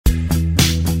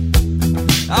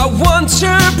I want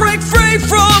to break free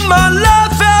from my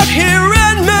life out here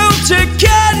and move to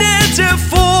Canada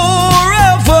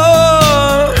forever.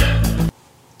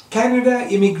 Canada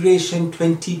Immigration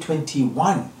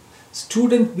 2021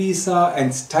 Student Visa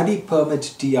and Study Permit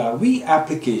TRV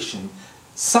application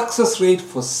success rate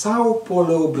for Sao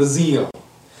Paulo, Brazil.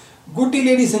 Good day,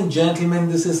 ladies and gentlemen,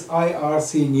 this is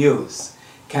IRC News,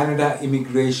 Canada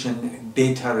Immigration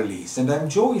Data Release, and I'm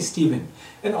Joey Stephen,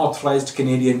 an authorized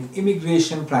Canadian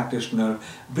immigration practitioner,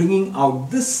 bringing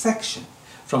out this section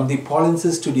from the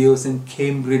Polinsys Studios in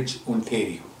Cambridge,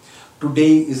 Ontario.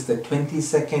 Today is the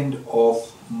 22nd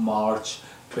of March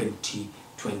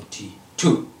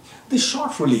 2022. The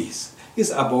short release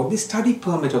is about the study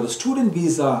permit or the student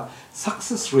visa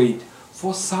success rate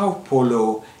for Sao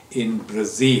Paulo in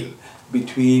Brazil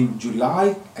between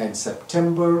July and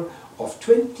September of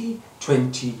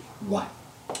 2021.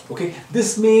 Okay,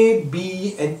 this may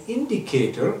be an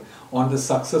indicator on the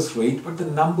success rate, but the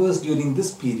numbers during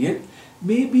this period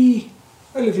may be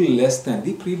a little less than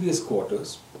the previous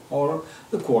quarters or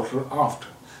the quarter after.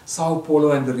 Sao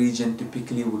Paulo and the region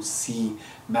typically would see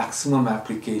maximum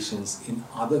applications in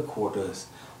other quarters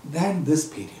than this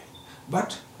period,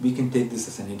 but we can take this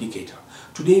as an indicator.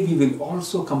 Today we will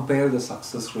also compare the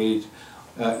success rate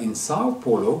in Sao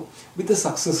Paulo with the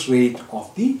success rate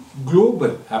of the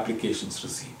global applications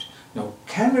received. Now,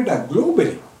 Canada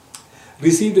globally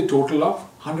received a total of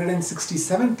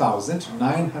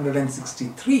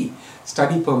 167,963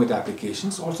 study permit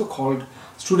applications, also called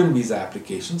student visa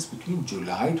applications, between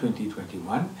July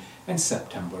 2021 and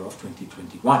September of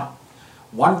 2021.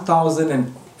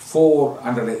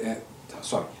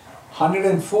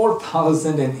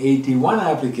 104,081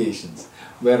 applications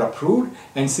were approved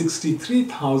and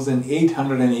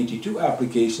 63,882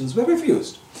 applications were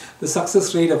refused. The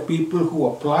success rate of people who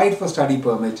applied for study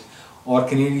permit or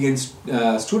Canadian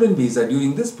student visa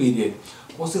during this period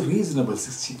was a reasonable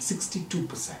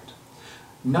 62%.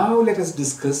 Now let us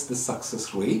discuss the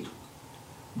success rate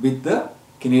with the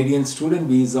Canadian student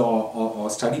visa or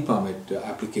study permit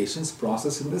applications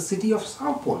processed in the city of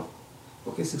Sao Paulo.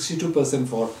 Okay, 62%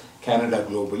 for Canada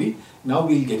globally. Now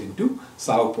we'll get into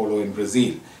Sao Paulo in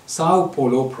Brazil. Sao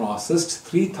Paulo processed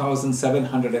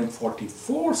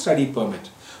 3,744 study permit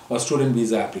or student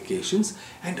visa applications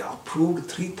and approved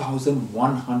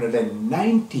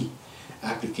 3,190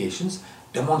 applications,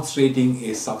 demonstrating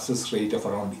a success rate of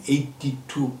around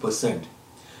 82%,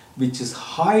 which is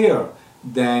higher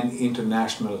than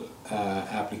international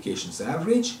applications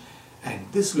average. And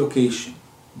this location,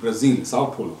 Brazil, Sao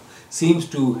Paulo, seems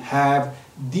to have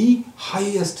the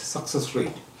highest success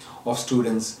rate of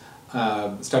students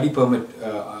study permit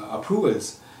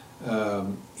approvals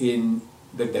in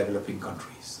the developing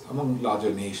countries. Among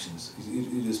larger nations,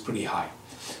 it is pretty high.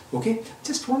 Okay,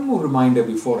 just one more reminder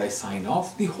before I sign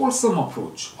off. The wholesome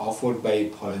approach offered by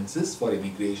Polinsys for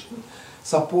immigration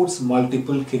supports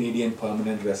multiple Canadian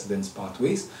permanent residence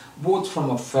pathways, both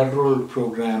from federal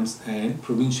programs and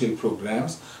provincial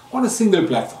programs, on a single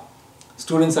platform.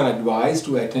 Students are advised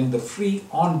to attend the free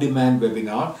on-demand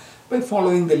webinar by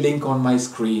following the link on my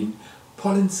screen,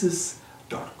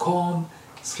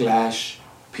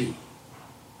 polinsys.com/p.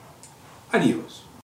 Adios.